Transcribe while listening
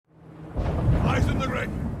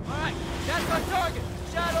That's our target.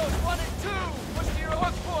 Shadows 1 and 2. Push to your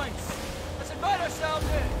hook points. Let's invite ourselves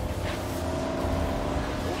in.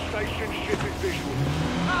 All stations shipping visual.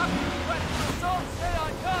 Copy. Ready for assault. Stay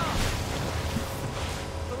on comm.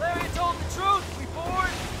 Valeria told the truth. We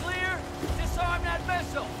board, clear, disarm that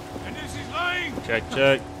vessel. And this is Lane. Check.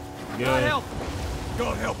 God Good. help.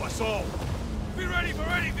 God help us all. Be ready for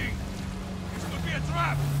anything. This could be a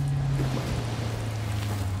trap.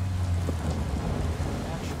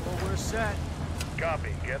 Actual, we're set. Copy.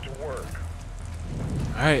 Get to work.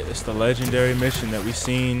 All right, it's the legendary mission that we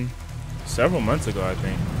seen several months ago, I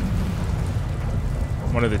think.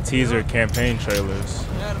 One of the teaser campaign trailers,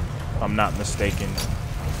 Got him. if I'm not mistaken.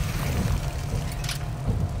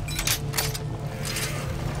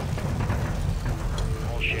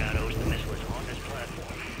 All shadows, the missile is on this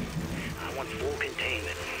platform. I want full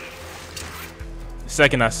containment. The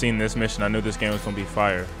second I seen this mission, I knew this game was gonna be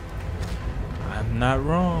fire. I'm not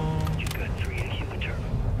wrong. You've got 3 human turtle.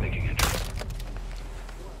 Making entry.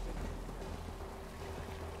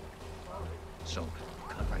 So,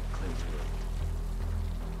 cut right clear through.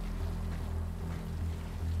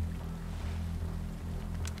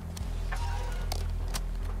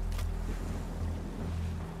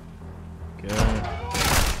 Good.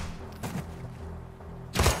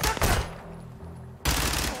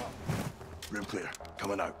 Room clear.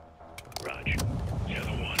 Coming out. Roger.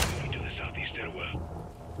 Shadow 1, moving to the southeast stairwell.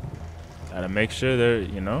 Gotta make sure they're,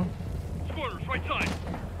 you know. Squatters, right side.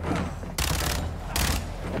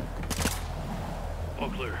 All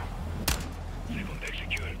clear. Sequence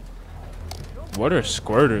executed. What are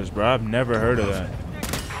squirters, bro? I've never heard of that.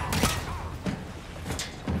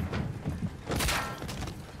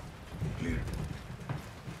 Clear.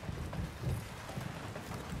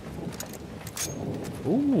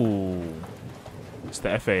 Ooh. It's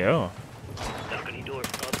the FAO. Balcony door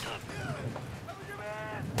up top.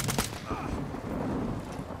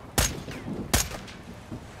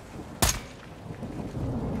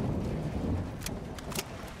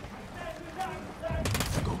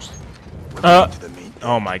 Ghost. Uh. To the meat.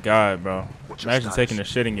 Oh my god, bro. What's your Imagine taking a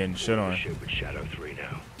status? shit and getting shit on. Ship with Shadow 3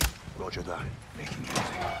 now. Roger that. Making easy.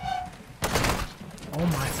 Oh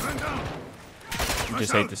my. Man down. You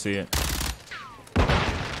just hate to see it.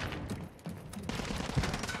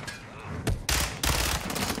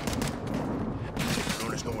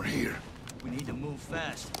 There's no one here. We need to move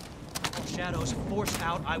fast. All shadows, force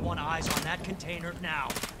out. I want eyes on that container now.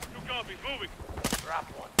 Two copies, moving. Drop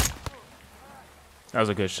one. That was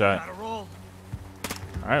a good shot. Gotta roll.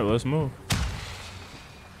 All right, well, let's move.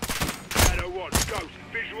 Shadow 1, Ghost.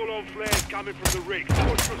 Visual on flares coming from the rig.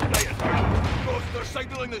 What's your status? Ghost, they're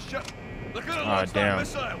signaling the ship. Look at it, Aw, damn.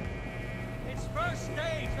 missile. It's first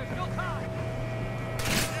stage. There's still time.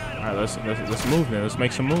 All right, let's move then. Let's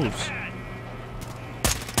make some moves.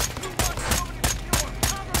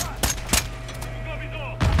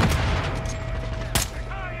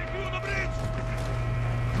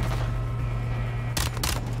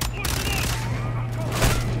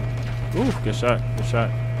 Ooh, good shot. Good shot.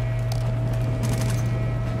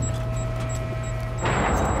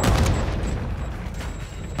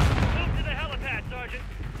 Move to the helipad,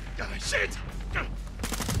 Sergeant. Shit!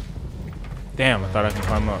 Damn, I thought I could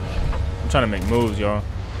climb up. I'm trying to make moves, y'all.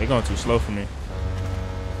 They're going too slow for me.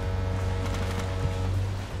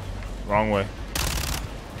 Wrong way.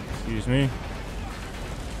 Excuse me.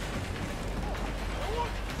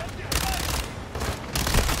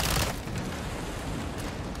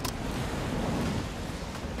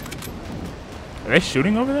 Are they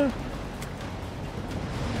shooting over there?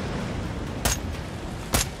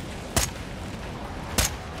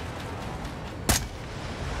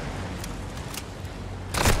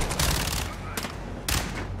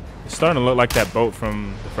 It's starting to look like that boat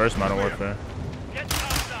from the first Modern Warfare. Get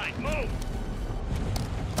outside. Move.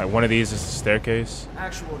 Like one of these is the staircase.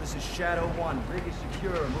 Actual, this is Shadow 1. Rig is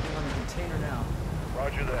secure. Moving on the container now.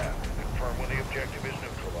 Roger that. Confirm when the objective is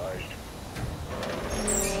neutralized.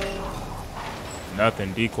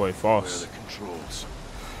 Nothing. Decoy Where are false. the controls?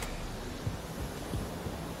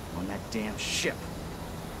 On that damn ship.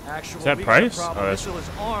 Actual, Is that we got a Price? problem. Oh, that's- Missile is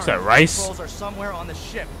armed. is that Rice? Controls are somewhere on the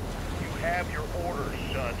ship. You have your orders,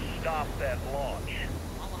 son. Stop that launch.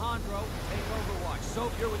 Alejandro, take overwatch.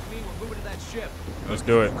 Soap, you're with me. We're moving to that ship. Let's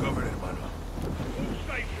do it. Covered it, man. All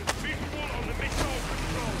stations, visual on the missile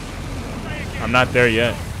control. Say again. I'm not there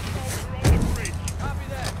yet. Controls are on the bridge. Copy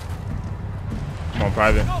that. Come on,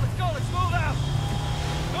 private. Let's go. Let's move out.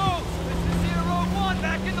 Go. This is Zero 1.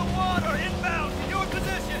 Back in the water. Inbound. In your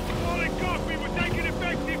position. Solid copy. We're taking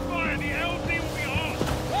effective fire. The LZ will be off.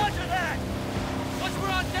 Roger that. Once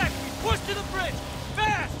we're on deck, we push to the bridge.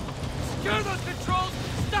 Fast. Secure those controls.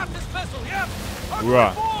 Stop this vessel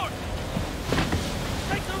Hoorah.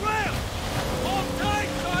 Take the rail! Hold tight,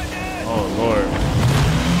 Sergeant! Oh, Lord.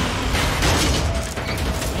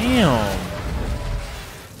 Damn.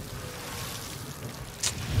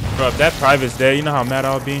 Bro, if that private's dead, you know how mad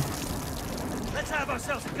I'll be? Let's have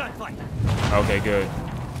ourselves a gunfight. Okay, good.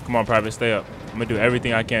 Come on, Private, stay up. I'm gonna do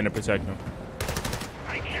everything I can to protect him.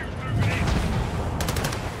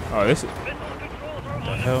 Oh, this is... What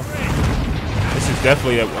the hell? This is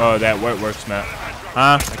definitely that Wetworks map.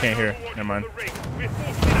 Huh? I can't hear. Never mind.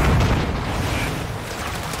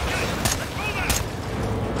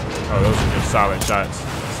 Oh, those are just solid shots.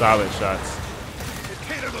 Solid shots.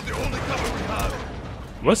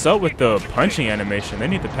 What's up with the punching animation? They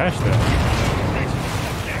need to patch that.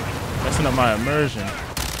 Messing up my immersion.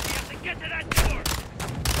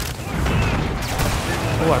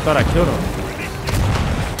 Oh, I thought I killed him.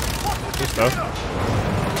 Good stuff.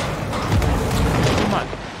 Come on.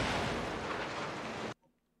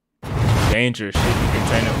 Danger, shit,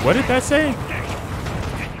 container. What did that say?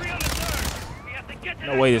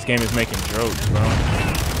 No way this game is making jokes, bro.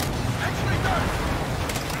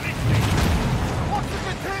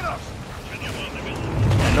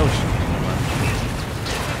 Yeah, no shit.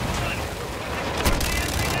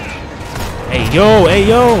 Hey, yo, hey,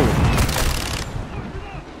 yo.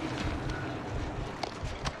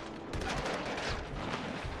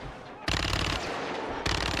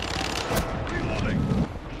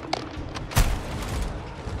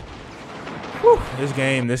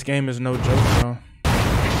 This game is no joke, bro.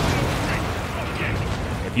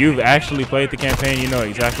 If you've actually played the campaign, you know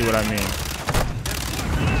exactly what I mean.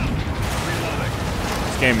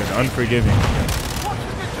 This game is unforgiving.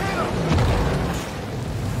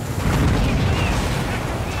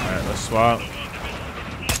 Alright, let's swap.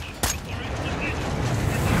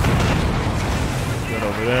 Good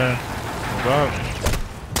over there. Move up.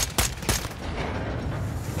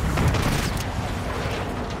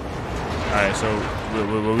 Alright, so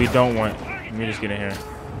what we don't want, let me just get in here.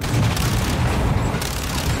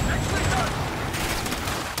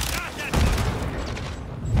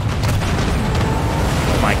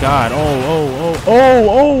 Oh my god, oh.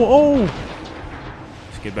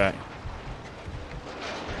 Let's get back.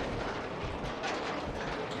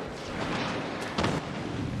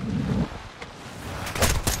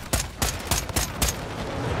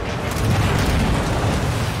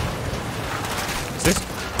 Is this?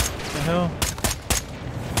 What the hell?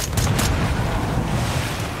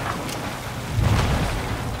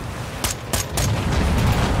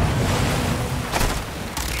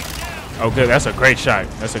 Oh, good. That's a great shot.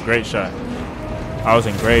 That's a great shot. I was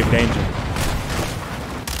in grave danger.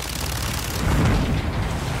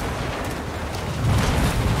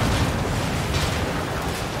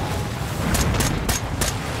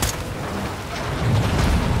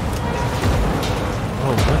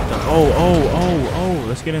 Oh, what the? Oh.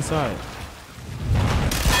 Let's get inside.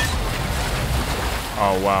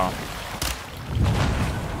 Oh, wow.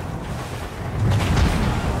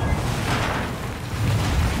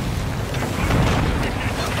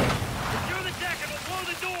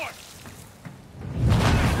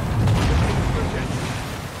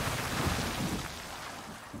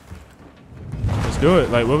 Do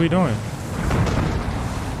it. Like, what are we doing?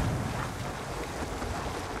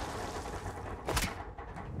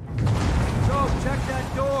 So, check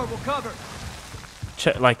that door. We'll cover.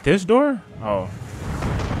 Check, like this door? Oh.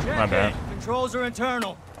 Check My bad. it. Controls are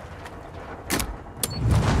internal.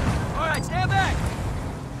 All right, stand back.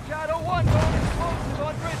 Shadow 1 going explosive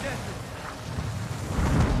on bridge entry.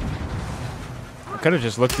 I could have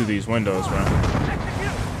just looked through these windows, bro.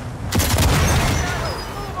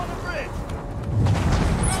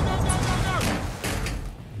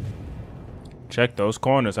 Check those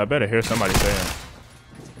corners. I better hear somebody saying.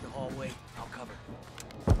 The hallway, I'll cover.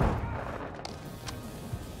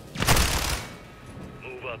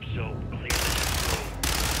 Move up, so clear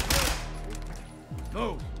this.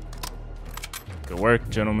 Move. Good work,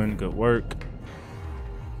 gentlemen. Good work.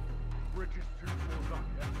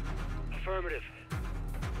 Affirmative.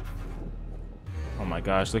 Oh my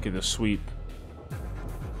gosh, look at the sweep.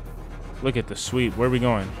 Look at the sweep. Where are we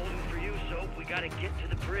going? Holding for you, Soap. We gotta get to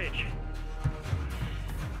the bridge.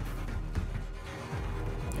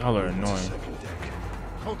 Y'all are annoying. Second deck.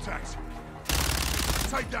 Contacts.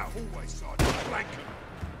 Take that hallway, Sergeant. Flank.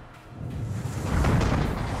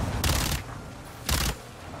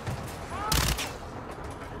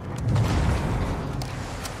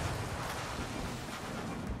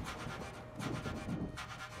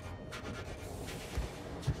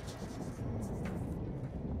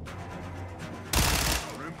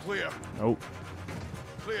 Room clear. Nope.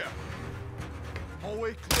 Clear.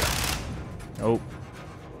 Hallway clear. Nope.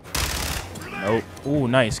 Nope. Ooh,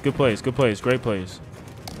 nice. Good plays. Good plays. Great plays.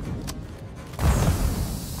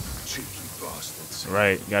 Cheeky bastards.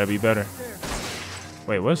 Right. Gotta be better.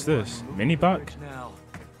 Wait, what's this? Mini bot?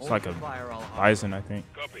 It's like a bison, I think.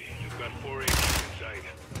 Copy. You've got 4 agents inside.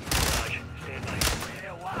 Roger. Stand by.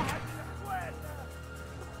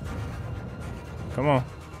 Come on.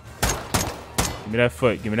 Give me that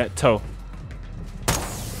foot. Give me that toe.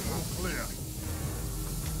 Clear.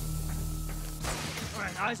 All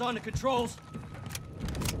right, eyes on the controls.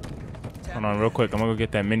 Hold on real quick. I'm gonna go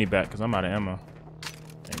get that mini back because I'm out of ammo.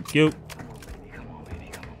 Thank you. Come on, baby.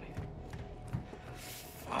 Come on, baby.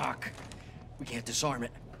 Fuck. We can't disarm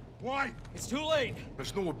it. Why? It's too late.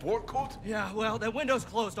 There's no abort code? Yeah, well, that window's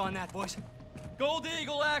closed on that, boys. Gold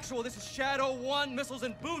Eagle Actual, this is Shadow 1, missiles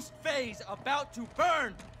in boost phase, about to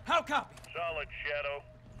burn. How copy? Solid, Shadow.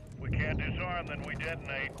 We can't disarm, then we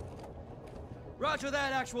detonate. Roger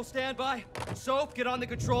that, Actual, standby. Soap, get on the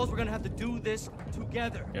controls. We're gonna have to do this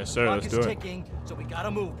together. Yes, sir, Clock let's is do it. ticking, so we gotta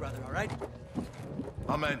move, brother, all right?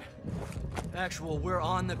 I'm in. Actual, we're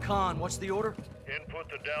on the con. What's the order? Input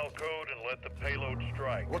the DAL code and let the payload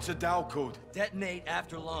strike. What's the DAL code? Detonate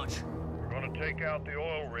after launch. We're gonna take out the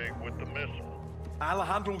oil rig with the missile.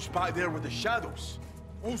 Alejandro's back there with the shadows.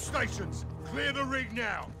 All stations, clear the rig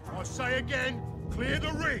now. I say again, clear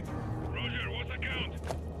the rig. Roger, what's the count?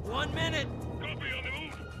 1 minute. Copy on the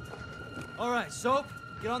move. All right, Soap,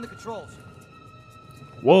 get on the controls.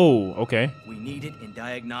 Whoa. Okay. We need it in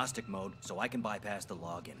diagnostic mode so I can bypass the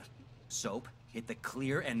login. Soap, hit the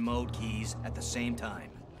clear and mode keys at the same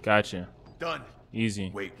time. Gotcha. Done.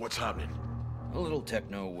 Easy. Wait, what's happening? A little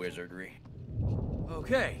techno wizardry.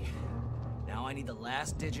 Okay. Now I need the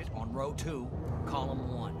last digit on row 2,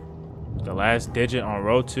 column 1. The last digit on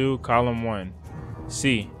row 2, column 1.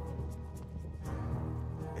 C.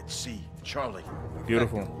 It's C. Charlie.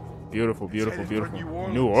 Beautiful. Beautiful, beautiful, headed for beautiful. New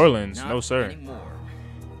Orleans. New Orleans. Not No, sir. anymore.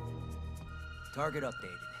 Target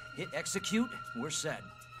updated. Hit execute. We're set.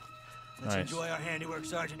 Let's Nice. enjoy our handiwork,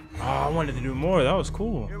 Sergeant. Oh, I wanted to do more. That was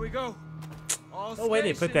cool. Here we go. All No way they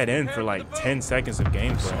put stations, that in prepare for the like boat. 10 seconds of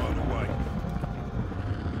gameplay. On the way.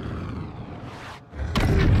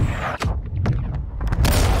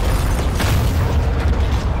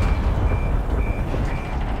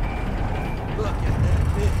 Look at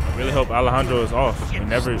that big. I really hope Alejandro is off. They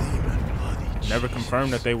never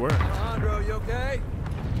confirmed that they were. Alejandro, you okay?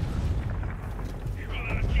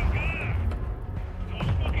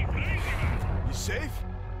 You safe?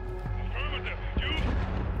 Affirmative. You?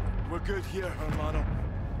 We're good here, hermano.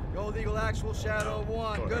 Gold Eagle Actual Shadow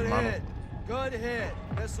 1. Good hermano. hit. Good hit.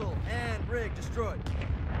 Missile and rig destroyed.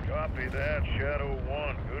 Copy that, Shadow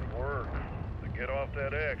 1. Good work. Now get off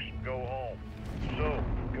that X and go home. So,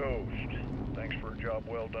 Ghost, thanks for a job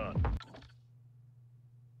well done.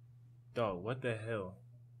 Dog, what the hell?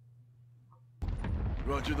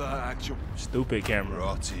 Roger that, actual. Stupid camera.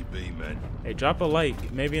 RTB, man. Hey, drop a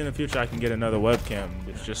like. Maybe in the future I can get another webcam.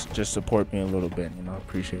 Just support me a little bit. You know, I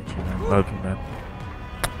appreciate you, man. Love you, man.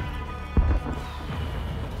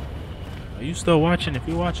 Are you still watching? If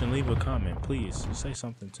you're watching, leave a comment, please. Say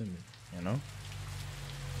something to me. You know.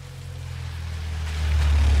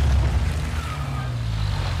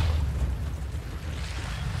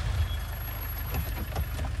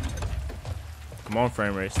 Come on,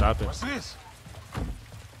 frame rate. Stop it. What's this?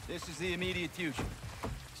 This is the immediate future.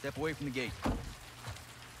 Step away from the gate.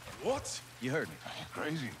 What? You heard me.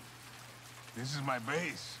 Crazy. This is my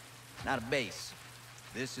base. Not a base.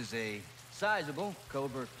 This is a sizable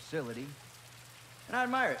covert facility, and I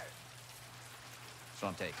admire it. So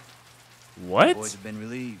I'm taking. What? Boys have been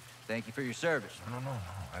relieved. Thank you for your service. No.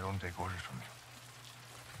 I don't take orders from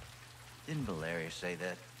you. Didn't Valeria say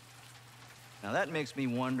that? Now that makes me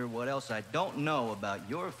wonder what else I don't know about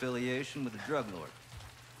your affiliation with the drug lord.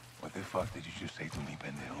 What the fuck did you just say to me,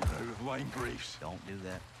 pendejo? With line briefs. Don't do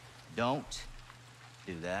that. Don't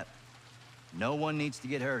do that. No one needs to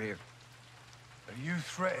get hurt here. Are you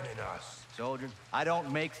threatening us? Soldier, I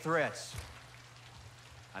don't make threats.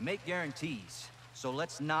 I make guarantees. So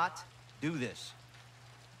let's not do this.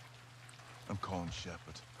 I'm calling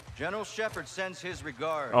Shepard. General Shepard sends his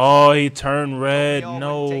regards. Oh, he turned red. Hope we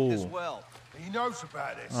all take this No. well. He knows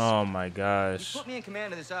about this. Oh my He gosh. put me in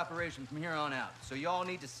command of this operation from here on out. So y'all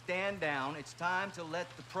need to stand down. It's time to let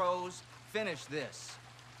the pros finish this.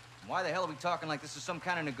 Why the hell are we talking like this is some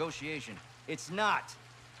kind of negotiation? It's not.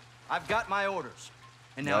 I've got my orders.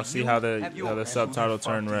 And now Y'all see you how have the yours. subtitle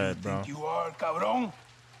turned red, bro. You are, cabron?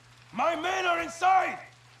 My men are inside!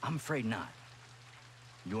 I'm afraid not.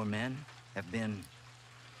 Your men have been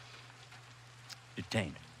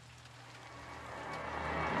detained.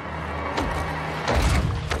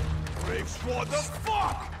 Graves, What the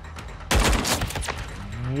fuck?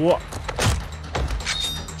 What?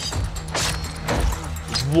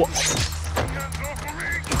 What?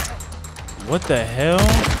 What the hell?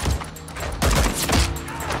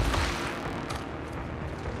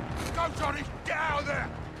 Go, Johnny! Get out of there!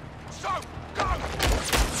 So, go!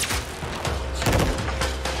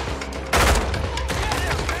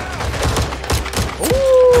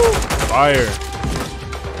 Ooh! Fire.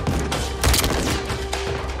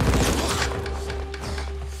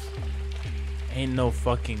 Ain't no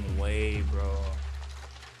fucking way, bro.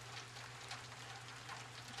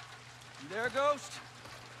 You there, Ghost?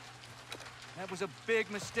 That was a big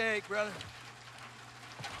mistake, brother.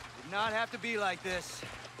 Did not have to be like this.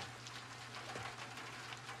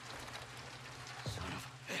 Son of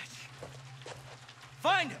a bitch.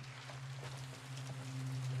 Find him!